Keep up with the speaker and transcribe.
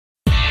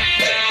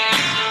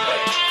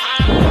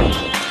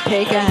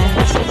Okay,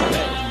 guys,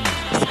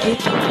 let's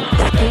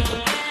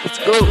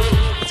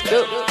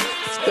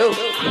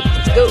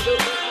go,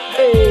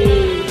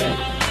 hey.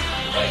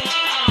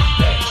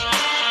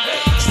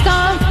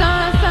 Stomp,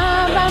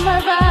 round my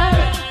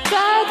ride,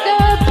 try to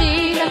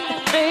be not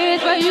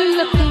afraid while you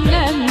looking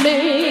at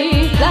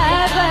me.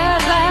 Fly,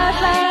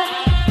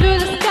 through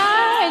the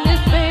sky in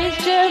this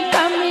spaceship,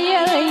 I'm the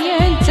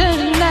alien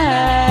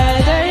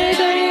tonight.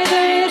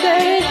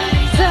 Dirty,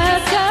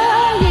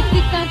 sucker, you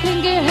think I can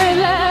get hurt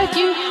like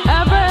you,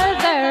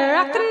 brother? I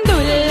can do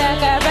it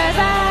like a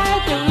brother,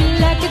 do it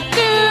like a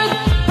dude,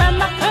 from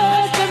my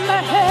heart to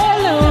my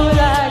hello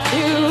like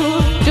you.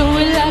 Do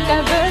it like a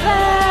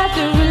brother,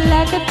 do it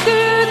like a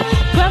dude,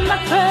 from my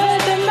heart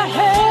to my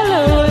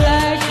hello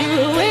like you.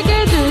 We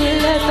can do it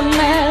like a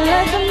man,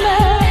 like a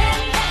man.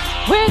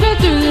 We can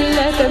do it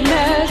like a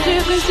man,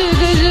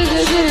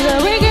 sugar.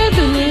 We can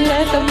do it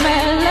like a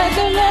man, like a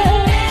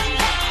man.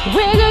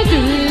 We can do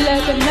it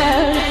like a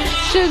man,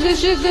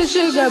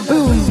 sugar,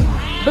 boom,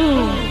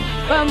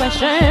 from my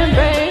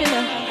champagne.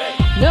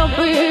 No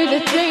pretty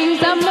things,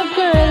 I'm a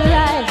girl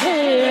like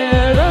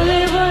here. Roll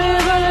it,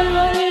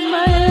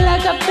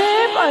 like a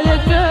pimp. All the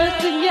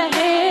girls in your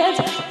hands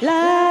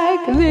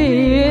like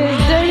this.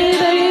 Dirty,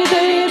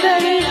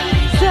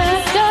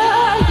 sister.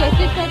 Yeah,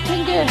 think I can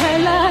get her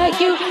like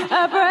you, a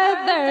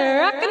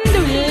brother. I can do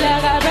it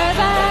like a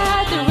brother,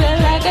 do it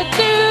like a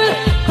dude,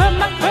 from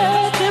my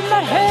breath to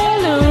my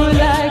hello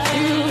like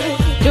you.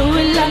 Do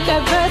it like a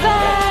brother,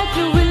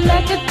 do it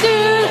like a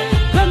dude,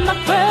 from my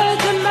breath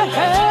to my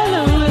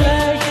hello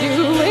like you.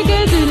 We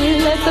can do it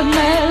like a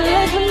man,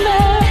 like a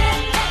man.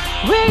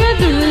 We can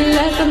do it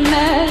like a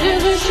man,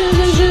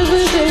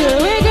 sugar.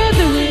 We can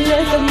do it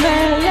like a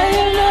man, like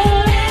a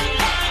man.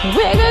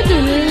 We can do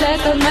it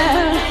like a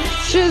man,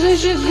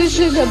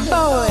 sugar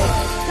boy.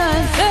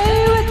 Can't say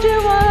what you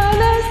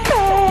wanna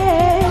say.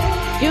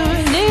 You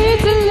need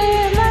to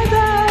live my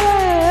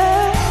brother.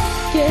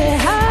 Get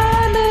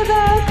high to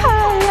the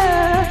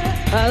color.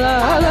 Hello.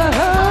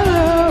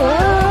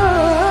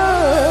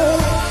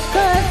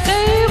 Can't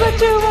say what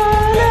you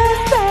wanna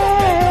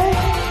say.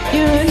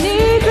 You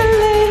need to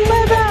live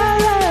my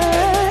brother.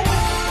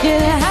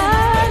 Get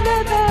high to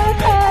the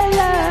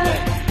color.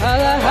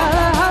 Hello.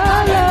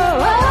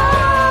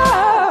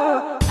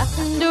 I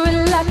can do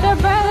it like a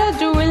brother,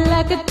 do it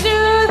like a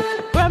dude,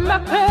 from my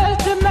past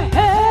to my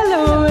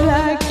hello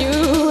like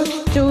you.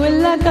 Do it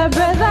like a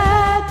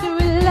brother, do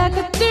it like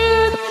a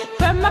dude,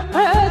 from my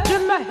past to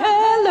my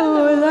hello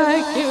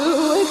like you.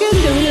 We can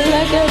do it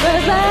like a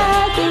brother,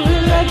 do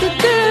it like a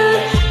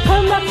dude,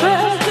 from my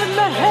past to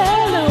my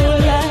hello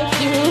like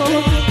you.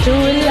 Do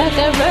it like a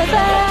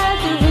brother,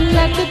 do it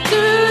like a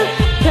dude,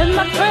 from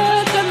my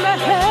past to my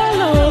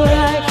hello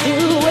like you.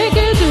 We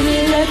can do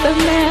it like a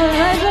man,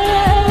 like a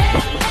man.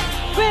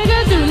 We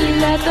can do it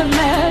like a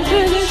man,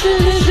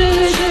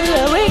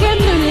 sugar. We can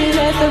do it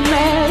like a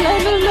man,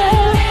 like a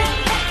man.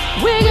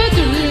 We can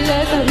do it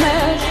like a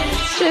man,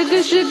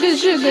 sugar.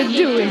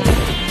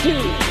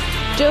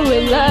 Do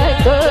it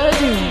like a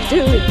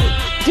dude.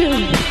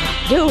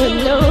 Do it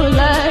low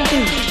like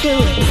you.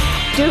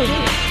 Do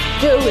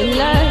it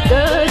like a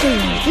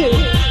dude.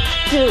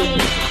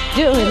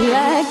 Do it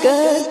like a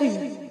dude.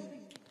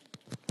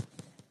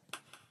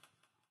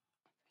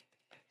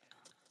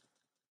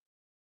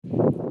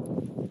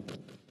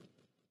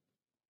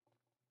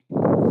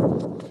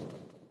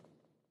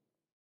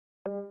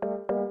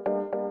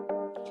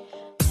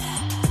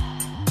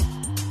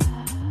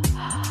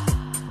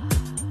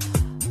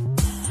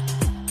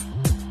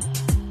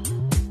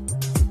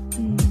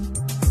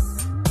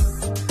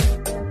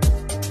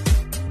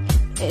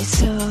 It's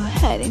so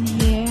hot in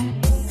here.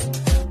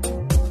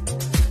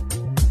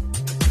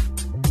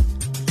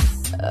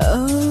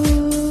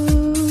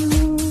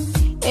 Oh,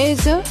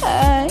 it's so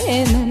hot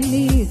and I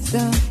need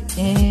some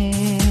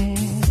air.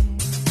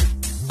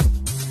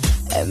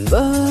 And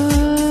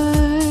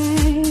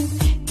boy,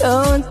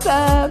 don't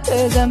stop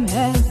 'cause I'm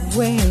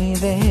halfway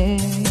there.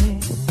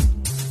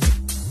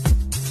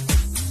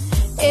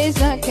 It's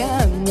not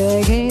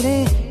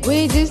complicated,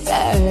 we just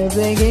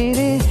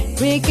obligated.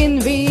 We can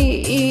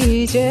be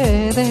each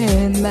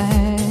other's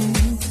mind.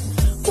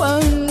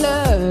 One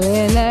love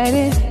and light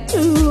it,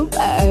 two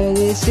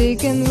bodies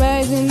shaking,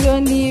 rising.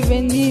 Don't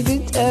even need to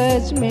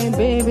touch me,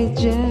 baby,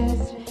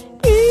 just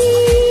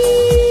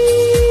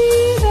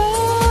breathe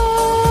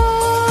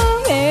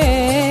on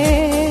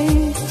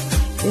me.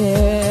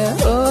 Yeah,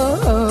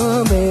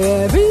 oh,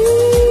 baby,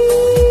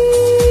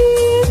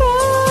 breathe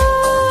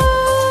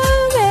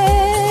on me.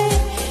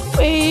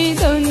 We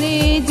don't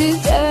need to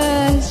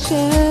touch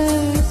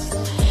us.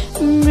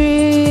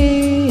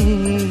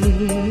 Breathe,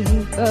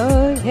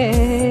 oh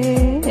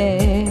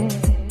yeah.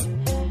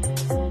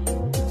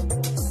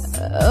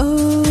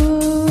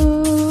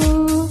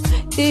 Oh,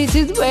 this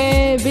is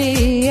way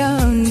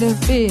beyond the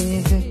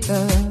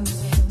physical.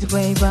 It's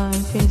way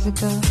beyond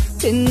physical.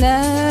 Tonight,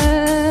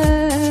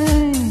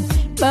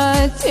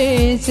 my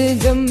tears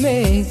don't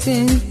make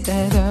sense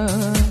at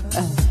all.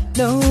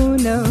 No.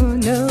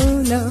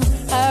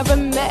 Our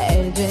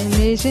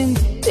imagination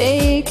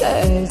take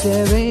us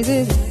to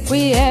places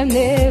we have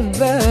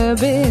never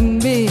been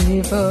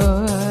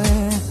before.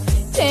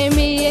 Take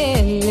me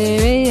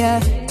anywhere,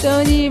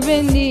 don't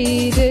even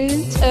need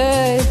to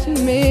touch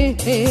me,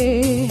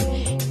 baby,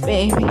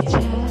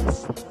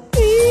 just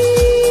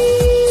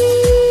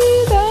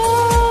breathe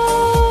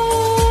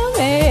on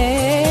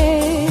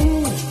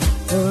me.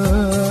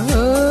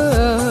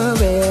 Oh,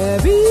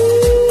 baby,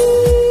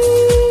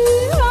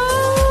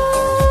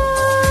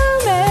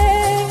 on me.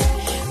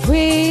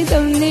 We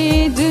don't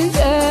need to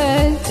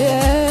touch,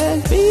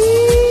 just breathe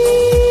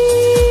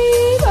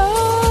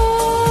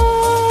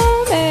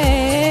on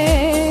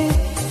me.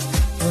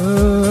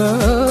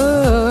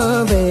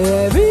 Oh,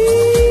 baby,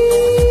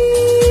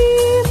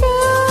 breathe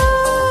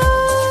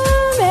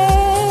on me.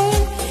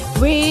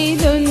 We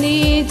don't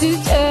need to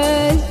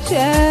touch,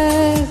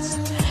 just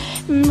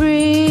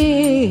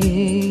breathe.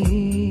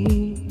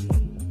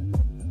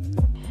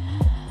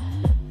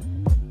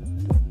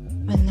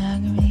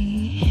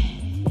 Monogamy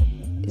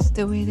is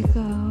the way to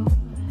go.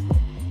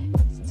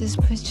 Just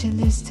put your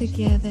lips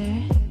together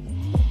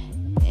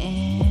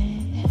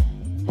and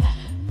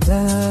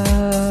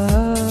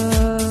love,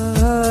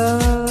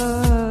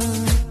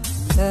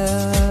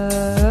 love,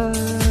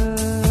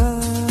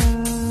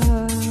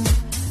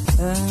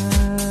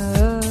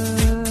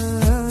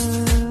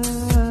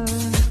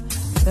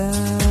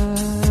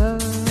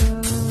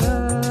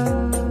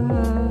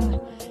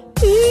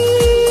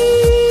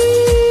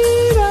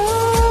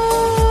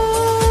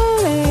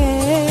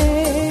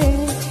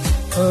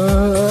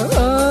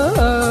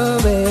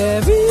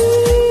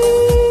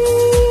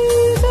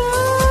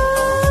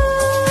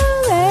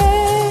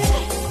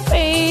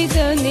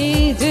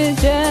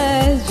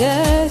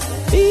 just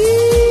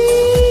breathe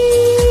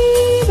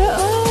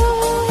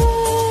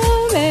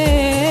on me.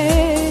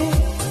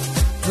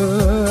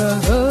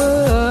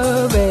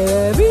 Oh,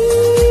 baby,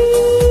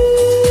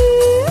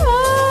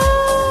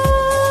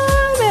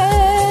 on me.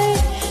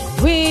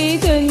 We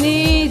don't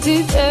need to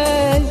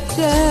touch,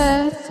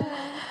 just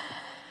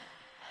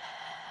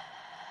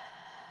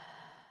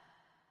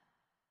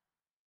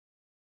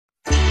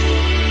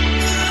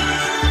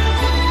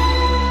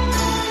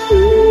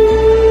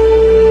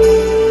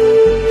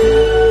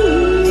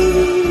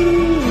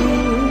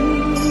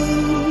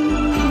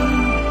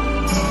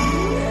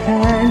I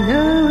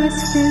know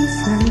it's been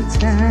some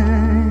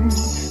time,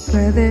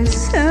 but there's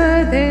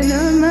something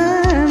on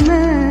my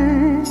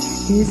mind.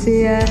 You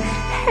see, I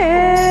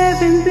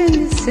haven't been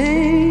the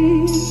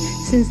same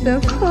since the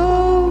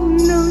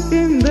cold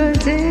November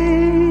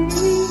day.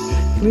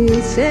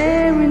 We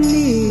said we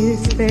needed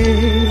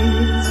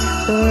space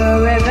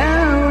forever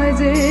was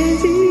a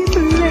deep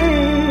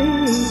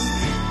place,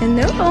 and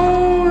the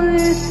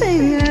only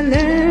thing I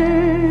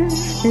learned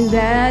is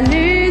that I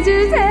need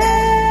to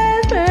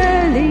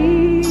desperately.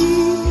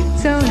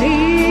 So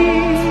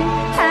here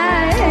I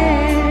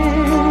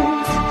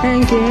am,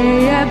 and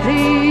can you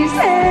please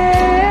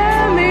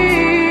tell me,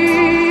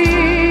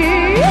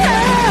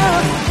 oh,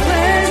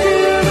 where do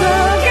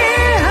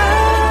broken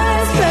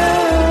hearts go?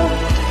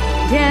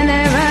 Can I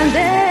find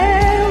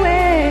their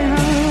way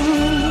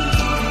home?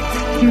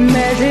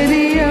 Back to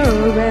the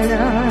open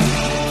arms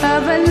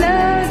of a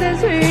love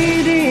that's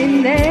waiting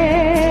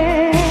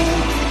there,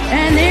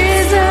 and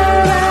it's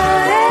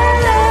alright and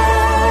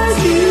loves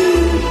you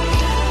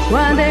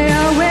while they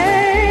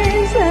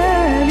always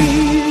love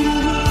you.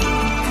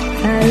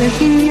 I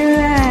look in your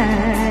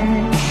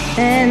eyes,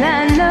 and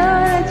I know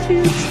that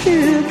you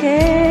still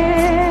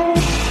care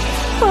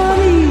for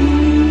me.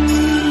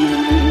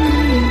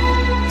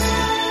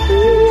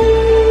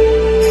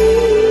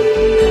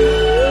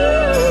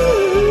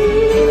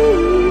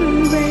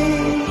 Ooh,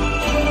 babe,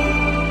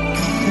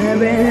 I've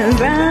been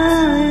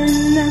around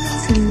enough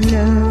to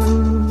know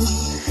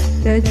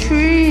the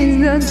trees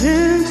don't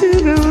turn to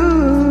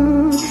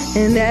gold,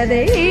 and that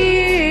there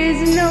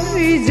is no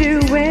easy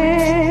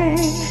way,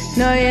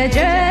 no, you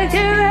drag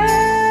her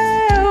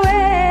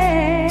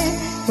away.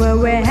 What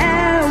we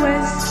had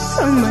was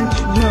so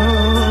much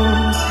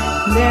more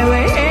than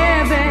we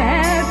ever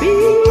had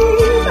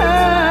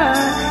before,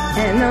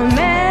 and no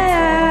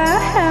matter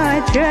how I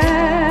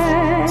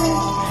try,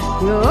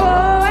 you're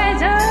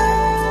always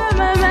on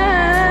my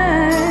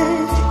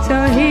mind. So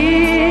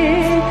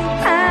here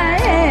I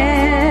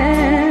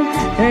am,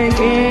 and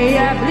can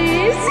you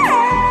please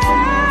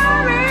tell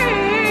me,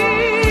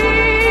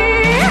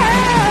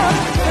 oh,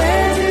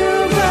 where do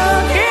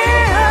broken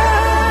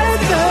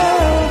hearts go?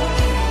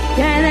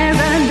 Can I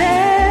find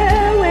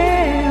their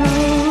way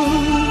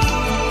home?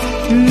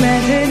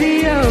 Back to the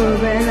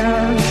open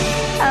arms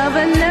of a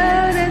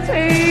love that's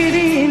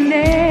waiting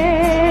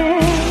there,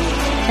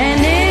 and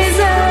it's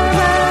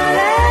about I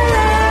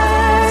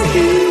love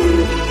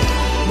you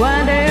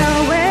while they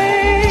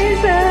always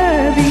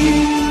love you.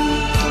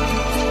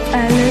 I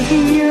look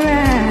in your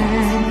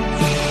eyes,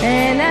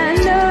 and I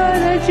know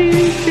that you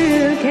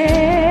still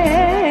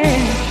care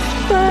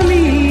for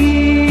me.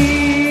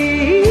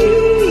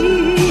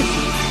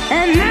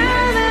 And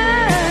now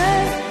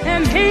that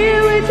I'm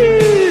here with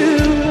you,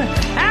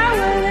 I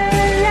wanna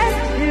let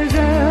you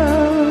go.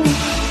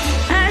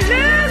 I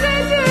love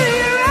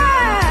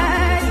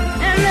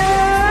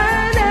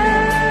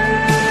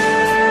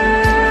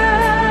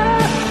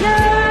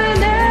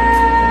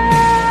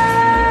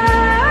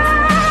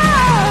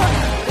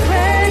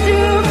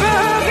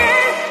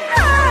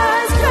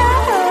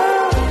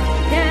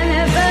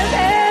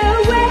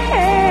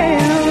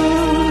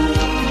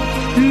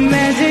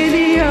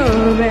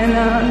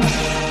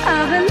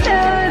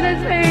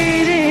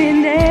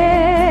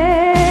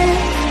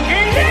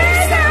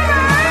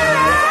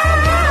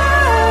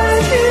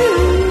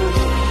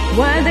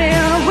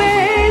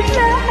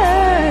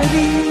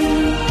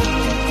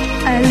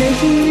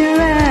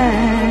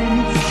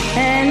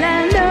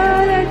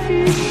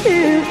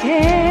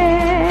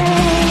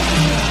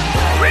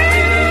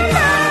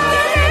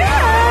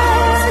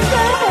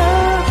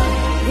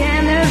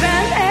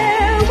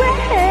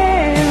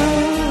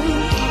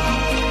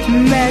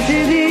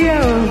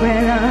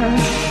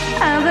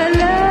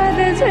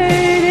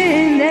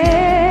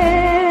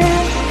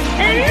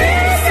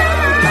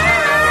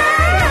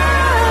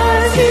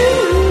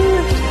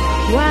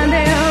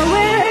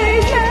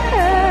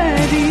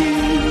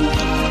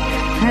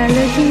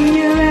in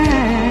your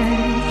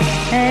eyes,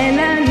 and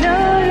I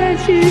know that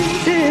you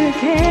still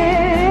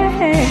care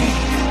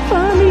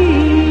for me.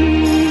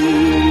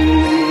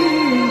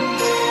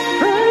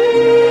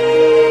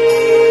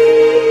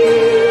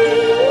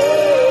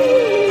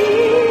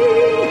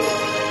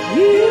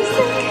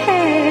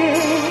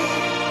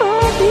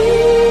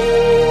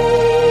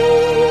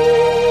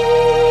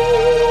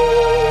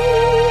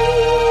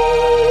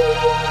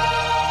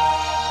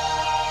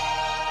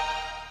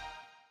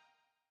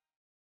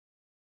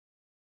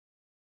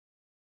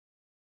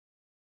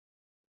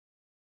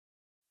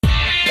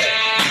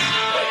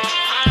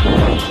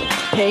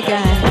 Hey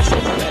guys,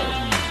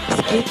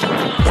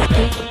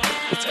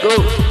 let's go,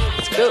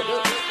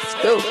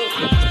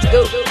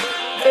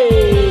 hey.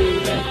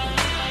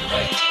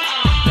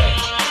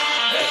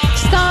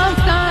 Stomp,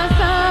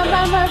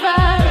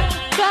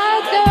 try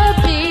to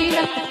be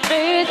not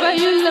afraid while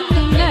you're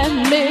looking at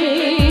me.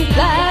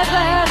 Fly,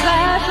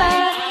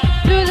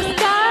 through the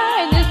sky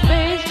in this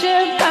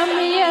spaceship, I'm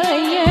the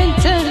alien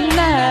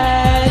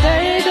tonight.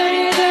 Dirty,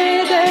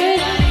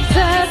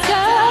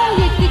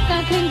 you think I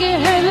can get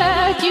hurt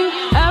like you?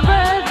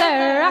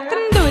 I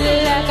can do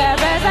it like a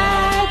brother,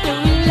 do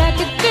it like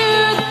a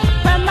dude.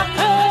 From my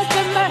head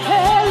to my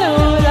hello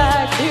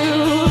like you.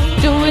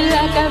 Do it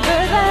like a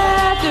brother,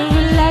 do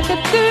it like a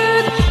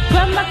dude.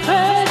 From my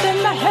head to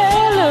my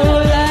hello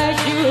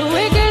like you.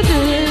 We can do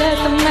it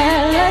like a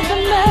man, like a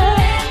man.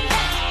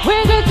 We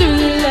can do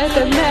it like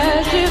a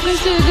man, sugar.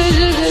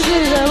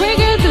 We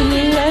can do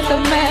it like a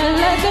man,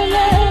 like a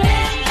man.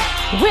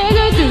 We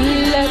can do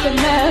it like a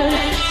man,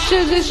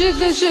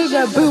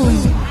 sugar, boom.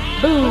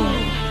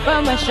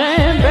 From my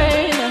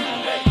champagne,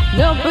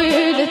 don't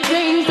breathe the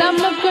dreams. I'm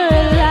a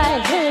girl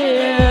like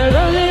here.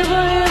 Rolling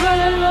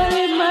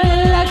money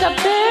like a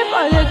pimp.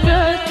 All the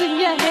girls in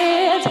your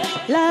hands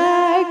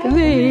like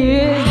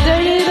this.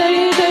 Dirty.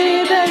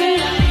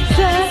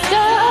 So,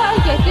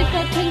 you think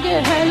I can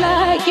get her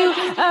like you?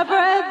 A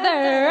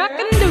brother, I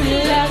can do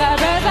it like a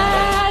brother.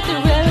 Do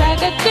it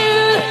like a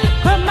dude.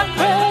 From my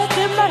crush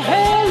to my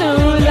hello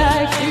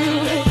like you.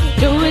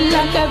 Do it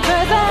like a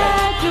brother.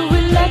 Do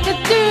it like a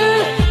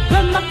dude.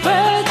 From my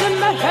friends and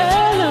my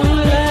hello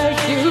like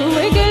you.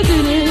 We can do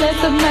it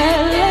like a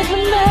man, like a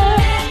man.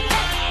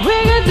 We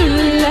can do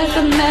it like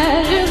a man,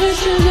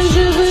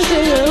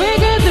 sugar. We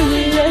can do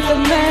it like a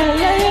man,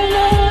 like a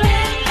man.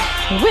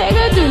 We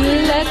can do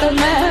it like a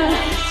man,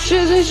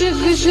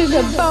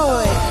 sugar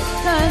boy.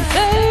 Now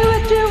say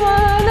what you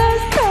wanna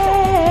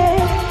say.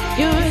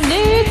 You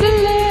need to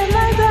live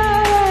my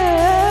brother.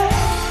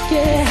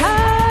 Get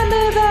high,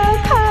 live that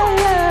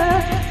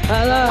higher.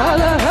 Holla.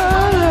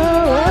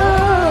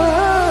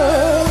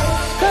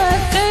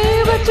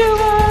 What you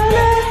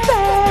wanna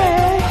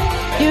say?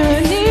 You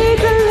need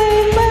to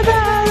leave my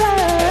brother.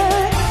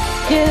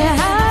 Get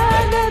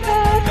high to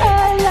the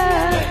color.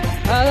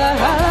 Holla.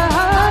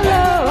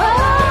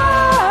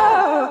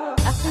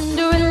 I can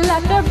do it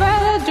like a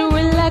brother, do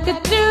it like a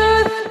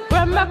dude.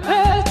 From my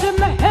purse to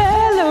my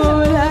hello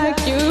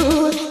like you.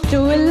 Do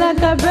it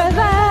like a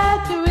brother,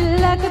 do it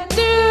like a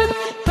dude.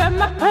 From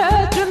my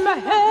purse to my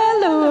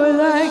hello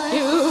like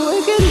you. We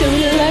can do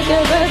it like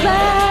a brother,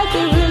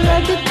 do it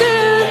like a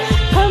dude.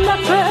 From my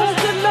friends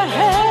to my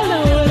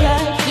hello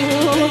like you.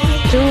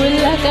 Do it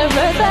like a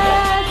brother,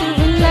 do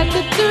it like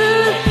a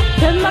dude.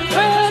 From my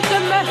friends to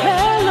my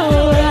hello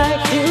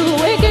like you.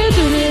 We can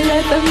do it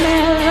like a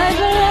man,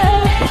 like a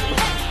man.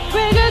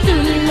 We can do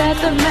it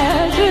like a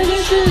man,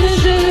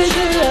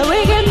 sugar. We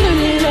can do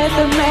it like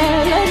a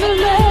man, like a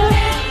man.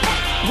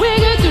 We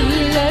can do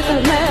it like a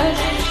man,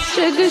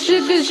 sugar.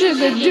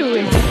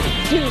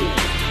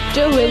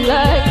 Do it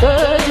like a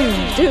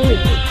dude.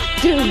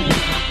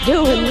 Do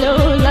it no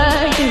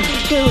like you.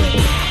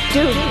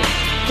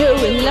 Do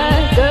it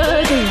like a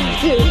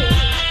dude.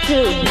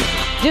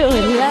 Do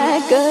it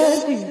like a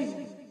dude.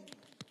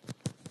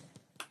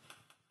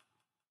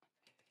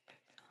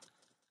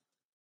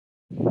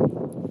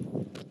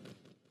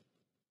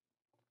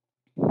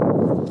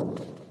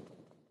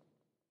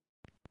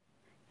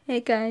 Hey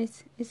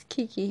guys, it's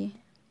Kiki.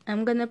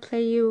 I'm gonna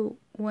play you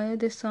one of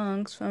the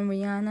songs from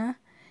Rihanna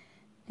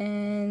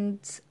and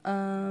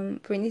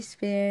Britney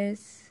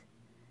Spears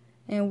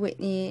and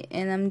Whitney,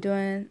 and I'm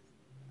doing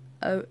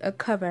a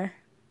cover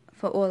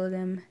for all of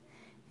them,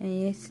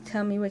 and you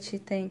tell me what you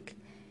think,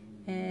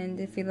 and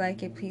if you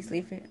like it, please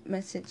leave a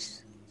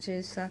message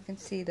so I can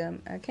see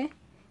them. Okay,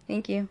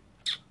 thank you,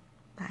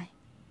 bye.